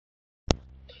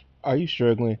Are you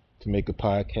struggling to make a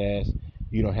podcast?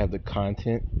 You don't have the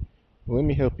content? Well, let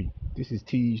me help you. This is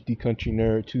THD Country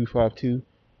Nerd 252.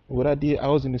 What I did, I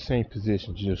was in the same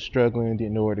position, just struggling,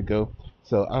 didn't know where to go.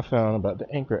 So I found about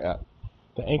the Anchor app.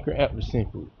 The Anchor app is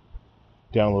simple.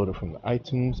 Download it from the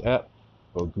iTunes app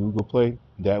or Google Play.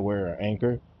 That way, or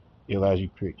Anchor. It allows you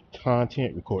to create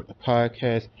content, record the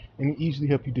podcast, and it easily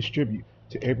help you distribute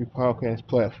to every podcast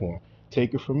platform.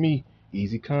 Take it from me,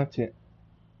 easy content.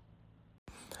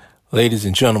 Ladies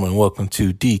and gentlemen, welcome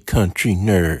to the Country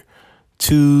Nerd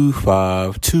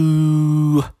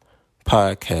 252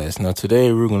 podcast. Now,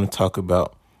 today we're going to talk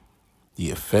about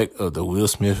the effect of the Will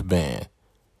Smith ban.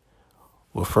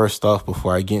 Well, first off,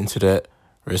 before I get into that,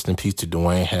 rest in peace to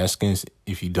Dwayne Haskins.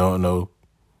 If you don't know,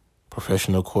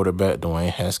 professional quarterback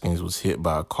Dwayne Haskins was hit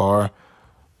by a car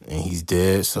and he's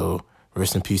dead. So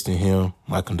rest in peace to him.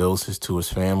 My condolences to his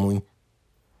family.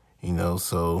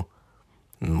 So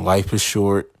life is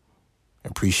short.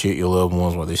 Appreciate your loved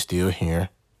ones while they're still here.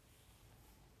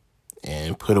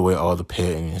 And put away all the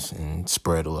pettiness and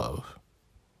spread love.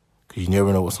 Because you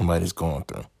never know what somebody's going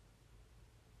through.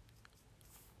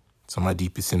 So my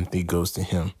deepest sympathy goes to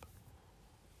him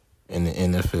and the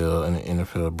NFL and the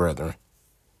NFL brethren.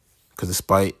 Because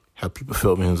despite how people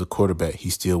felt when he was a quarterback, he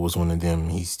still was one of them.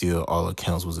 He still, all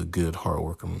accounts, was a good,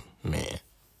 hardworking man.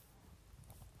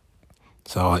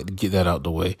 So I like to get that out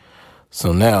the way.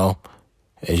 So now,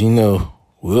 as you know,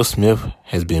 Will Smith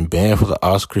has been banned for the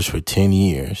Oscars for 10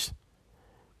 years.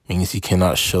 Means he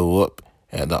cannot show up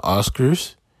at the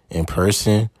Oscars in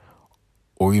person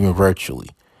or even virtually.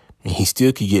 He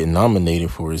still could get nominated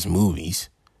for his movies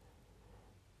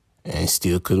and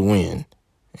still could win.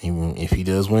 Even if he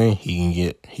does win,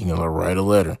 he can write a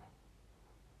letter,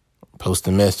 post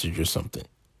a message or something.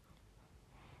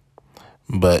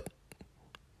 But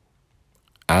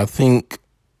I think,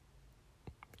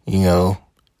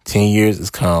 10 years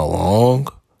is kind of long,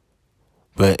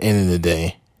 but at the end of the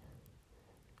day,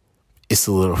 it's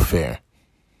a little fair.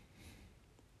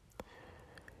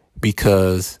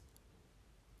 Because,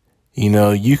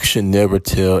 you should never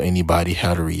tell anybody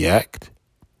how to react.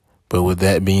 But with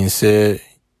that being said,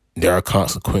 there are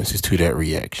consequences to that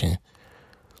reaction.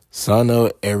 So I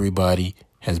know everybody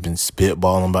has been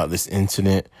spitballing about this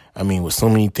incident. With so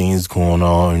many things going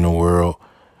on in the world,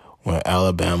 when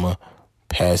Alabama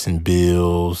passing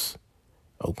bills,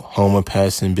 Oklahoma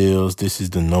passing bills, this is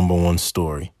the number one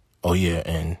story. Oh yeah,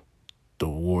 and the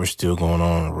war still going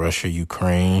on in Russia,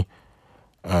 Ukraine.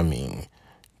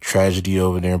 Tragedy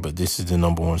over there, but this is the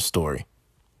number one story.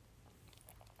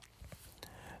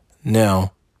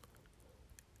 Now,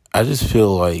 I just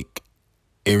feel like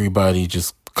everybody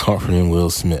just comforting Will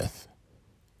Smith.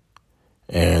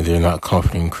 And they're not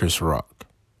comforting Chris Rock.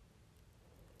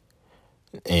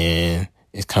 And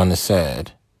it's kind of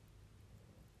sad.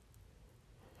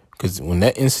 Because when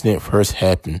that incident first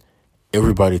happened,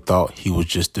 everybody thought he was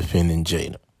just defending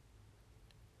Jada.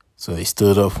 So they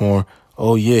stood up for him.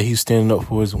 Oh, yeah, he's standing up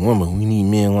for his woman. We need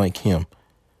men like him.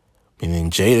 And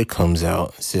then Jada comes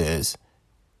out and says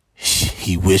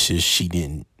he wishes she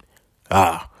didn't.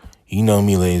 You know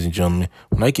me, ladies and gentlemen.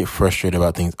 When I get frustrated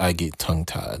about things, I get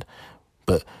tongue-tied.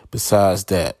 But besides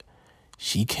that,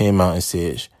 she came out and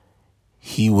said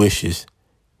he wishes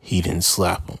he didn't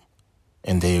slap him.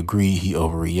 And they agreed he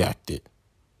overreacted.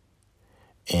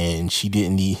 And she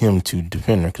didn't need him to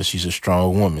defend her because she's a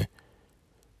strong woman.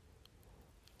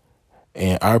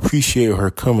 And I appreciate her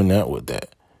coming out with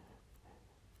that.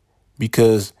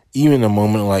 Because even a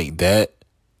moment like that,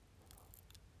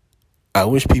 I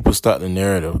wish people stop the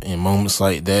narrative in moments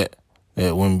like that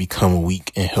women become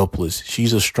weak and helpless.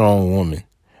 She's a strong woman.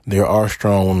 There are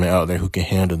strong women out there who can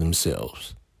handle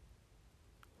themselves.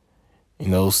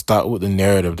 Stop with the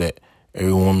narrative that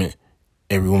every woman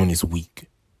is weak.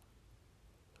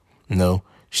 No,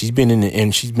 she's been in the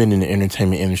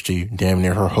entertainment industry damn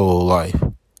near her whole life.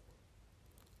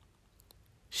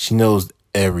 She knows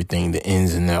everything, the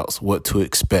ins and outs, what to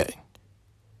expect.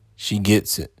 She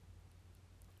gets it.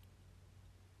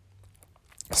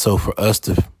 So for us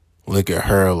to look at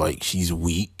her like she's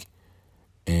weak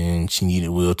and she needed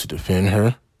Will to defend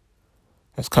her,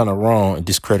 that's kind of wrong and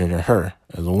discrediting her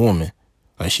as a woman.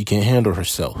 Like she can't handle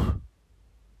herself.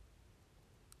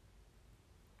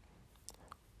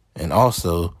 And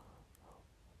also,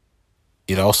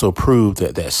 it also proved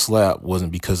that slap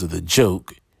wasn't because of the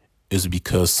joke. It was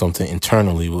because something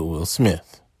internally with Will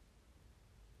Smith.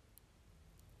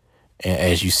 And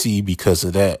as you see, because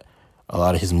of that, a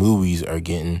lot of his movies are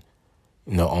getting,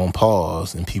 on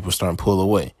pause and people starting to pull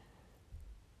away.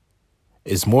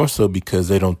 It's more so because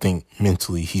they don't think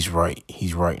mentally he's right.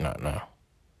 He's right not now.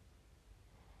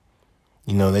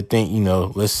 They think,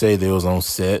 let's say they was on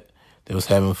set, they was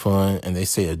having fun, and they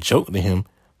say a joke to him.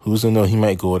 Who's to know he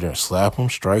might go over there and slap him,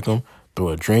 strike him, throw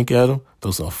a drink at him,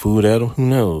 throw some food at him. Who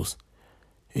knows?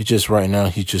 It's just right now,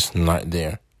 he's just not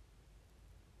there.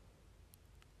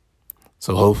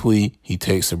 So hopefully he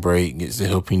takes a break, gets the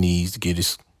help he needs to get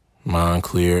his mind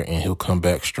clear, and he'll come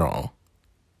back strong.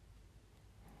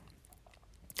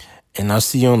 And I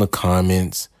see on the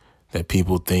comments that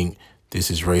people think this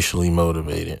is racially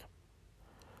motivated.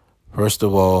 First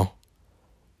of all,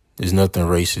 there's nothing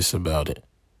racist about it.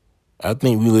 I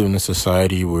think we live in a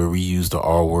society where we use the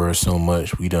R word so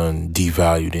much, we done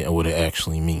devalued it and what it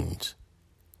actually means.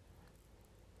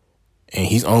 And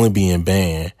he's only being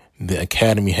banned. The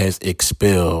Academy has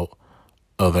expelled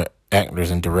other actors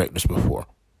and directors before.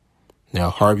 Now,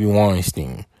 Harvey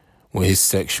Weinstein, with his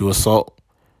sexual assault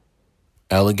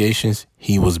allegations,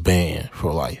 he was banned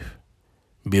for life.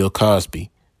 Bill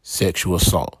Cosby, sexual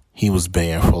assault, he was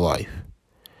banned for life.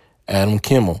 Adam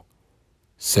Kimmel,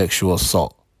 sexual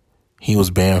assault, he was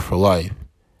banned for life.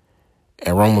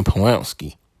 And Roman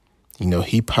Polanski,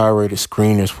 he pirated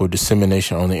screeners for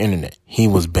dissemination on the internet. He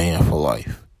was banned for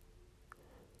life.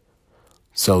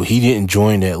 So he didn't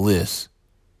join that list.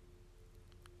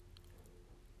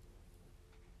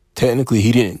 Technically,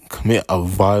 he didn't commit a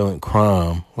violent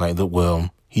crime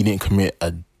he didn't commit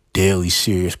a deadly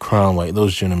serious crime like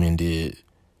those gentlemen did.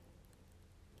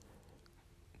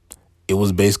 It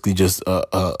was basically just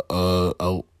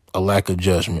a lack of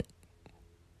judgment.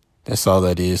 That's all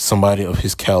that is. Somebody of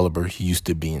his caliber, he used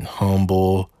to being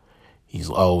humble. He's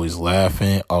always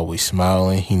laughing, always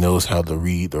smiling. He knows how to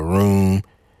read the room.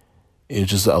 It's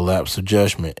just a lapse of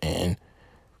judgment, and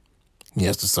he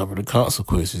has to suffer the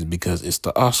consequences because it's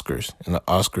the Oscars, and the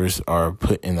Oscars are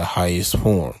put in the highest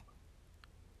form.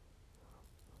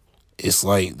 It's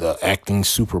like the acting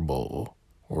Super Bowl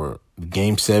or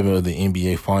Game 7 of the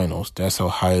NBA Finals. That's how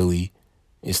highly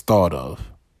it's thought of.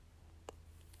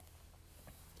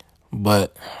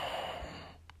 But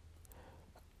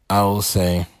I will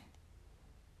say,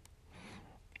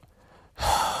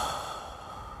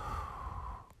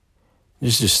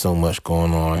 there's just so much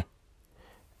going on.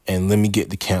 And let me get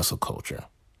to cancel culture.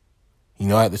 I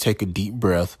have to take a deep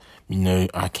breath.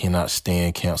 I cannot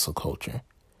stand cancel culture.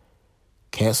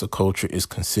 Cancel culture is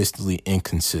consistently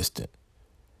inconsistent.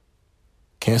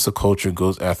 Cancel culture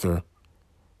goes after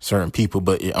certain people,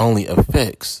 but it only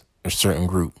affects a certain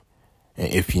group.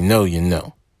 And if you know, you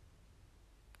know.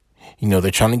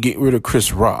 They're trying to get rid of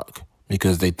Chris Rock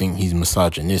because they think he's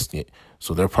misogynistic.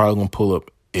 So they're probably going to pull up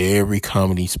every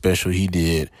comedy special he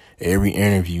did, every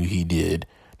interview he did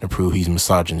to prove he's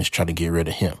misogynist, try to get rid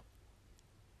of him.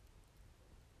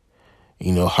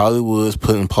 Hollywood's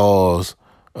putting pause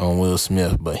on Will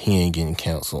Smith, but he ain't getting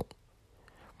canceled.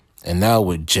 And now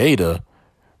with Jada,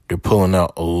 they're pulling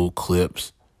out old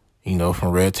clips,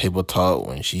 from Red Table Talk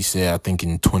when she said, I think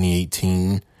in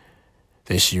 2018,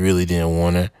 that she really didn't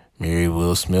want to marry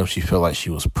Will Smith. She felt like she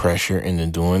was pressured into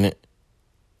doing it.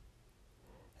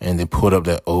 And they put up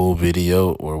that old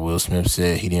video where Will Smith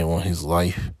said he didn't want his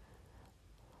life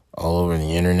all over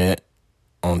the internet,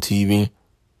 on TV.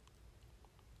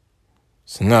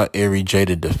 So now every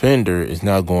Jada defender is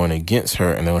now going against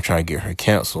her, and they're going to try to get her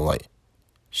canceled. Like,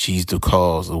 she's the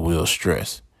cause of Will's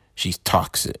stress. She's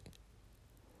toxic.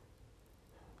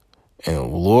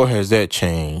 And Lord, has that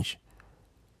changed.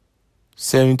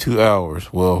 72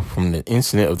 hours. Well, from the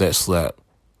incident of that slap,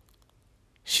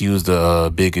 she was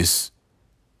the biggest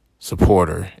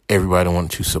supporter. Everybody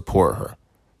wanted to support her.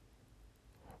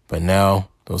 But now,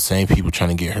 those same people trying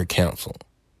to get her canceled.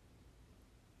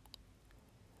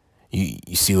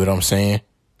 You see what I'm saying?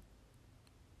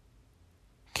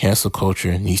 Cancel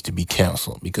culture needs to be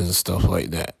canceled because of stuff like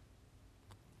that.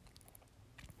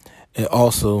 And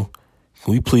also,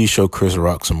 can we please show Chris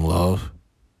Rock some love?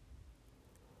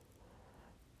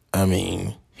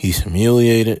 He's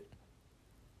humiliated.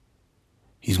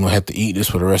 He's going to have to eat this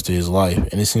for the rest of his life.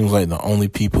 And it seems like the only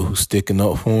people who's sticking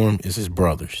up for him is his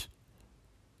brothers.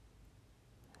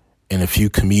 And a few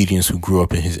comedians who grew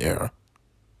up in his era.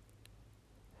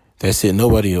 That's it.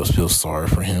 Nobody else feels sorry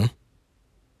for him.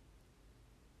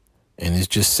 And it's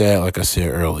just sad, like I said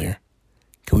earlier.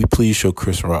 Can we please show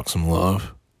Chris Rock some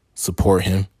love? Support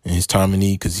him in his time of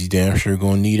need, because he's damn sure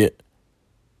going to need it.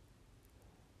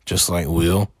 Just like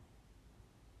Will.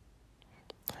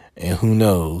 And who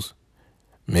knows?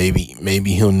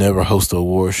 Maybe he'll never host an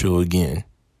award show again.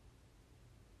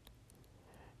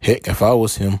 Heck, if I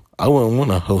was him, I wouldn't want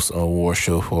to host an award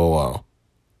show for a while.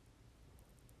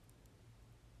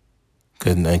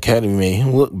 Because the Academy made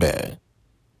him look bad.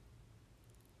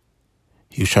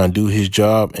 He was trying to do his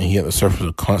job, and he had to suffer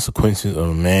the consequences of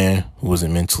a man who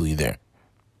wasn't mentally there.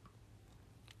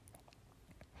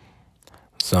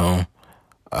 So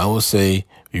I would say,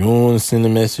 if you want to send a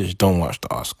message, don't watch the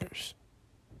Oscars.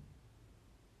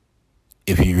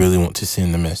 If you really want to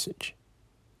send the message.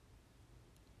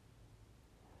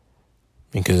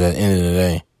 Because at the end of the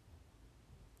day,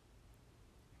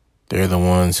 they're the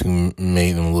ones who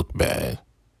made them look bad.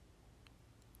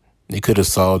 They could have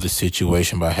solved the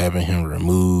situation by having him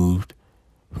removed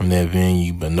from that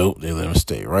venue, but nope, they let him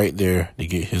stay right there to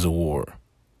get his award.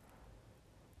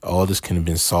 All this could have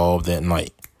been solved that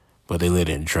night, but they let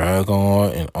it drag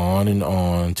on and on and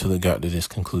on until it got to this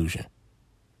conclusion.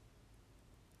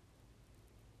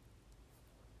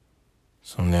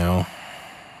 So now,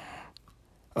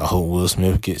 I hope Will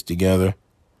Smith gets together.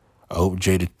 I hope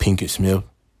Jada Pinkett Smith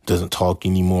doesn't talk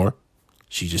anymore.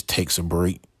 She just takes a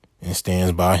break and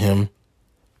stands by him.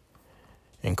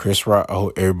 And Chris Rock, I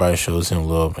hope everybody shows him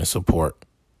love and support.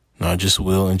 Not just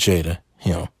Will and Jada,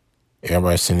 him.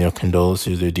 Everybody send their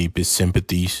condolences, their deepest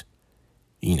sympathies.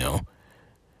 You know,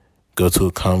 go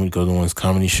to one of his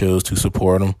comedy shows to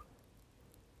support him.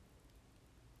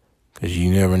 Because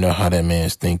you never know how that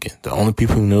man's thinking. The only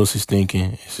people who knows his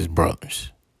thinking is his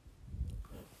brothers.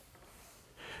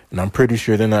 And I'm pretty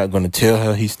sure they're not going to tell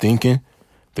how he's thinking.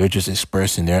 They're just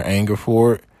expressing their anger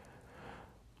for it.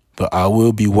 But I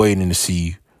will be waiting to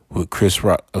see what Chris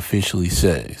Rock officially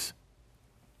says.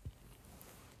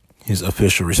 His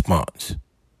official response.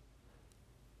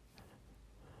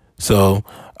 So,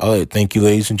 I'd like to thank you,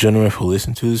 ladies and gentlemen, for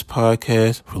listening to this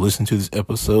podcast, for listening to this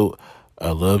episode.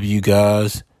 I love you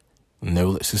guys. Never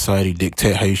let society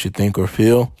dictate how you should think or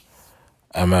feel.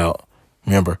 I'm out.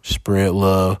 Remember, spread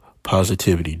love,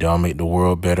 positivity. Don't make the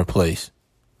world a better place.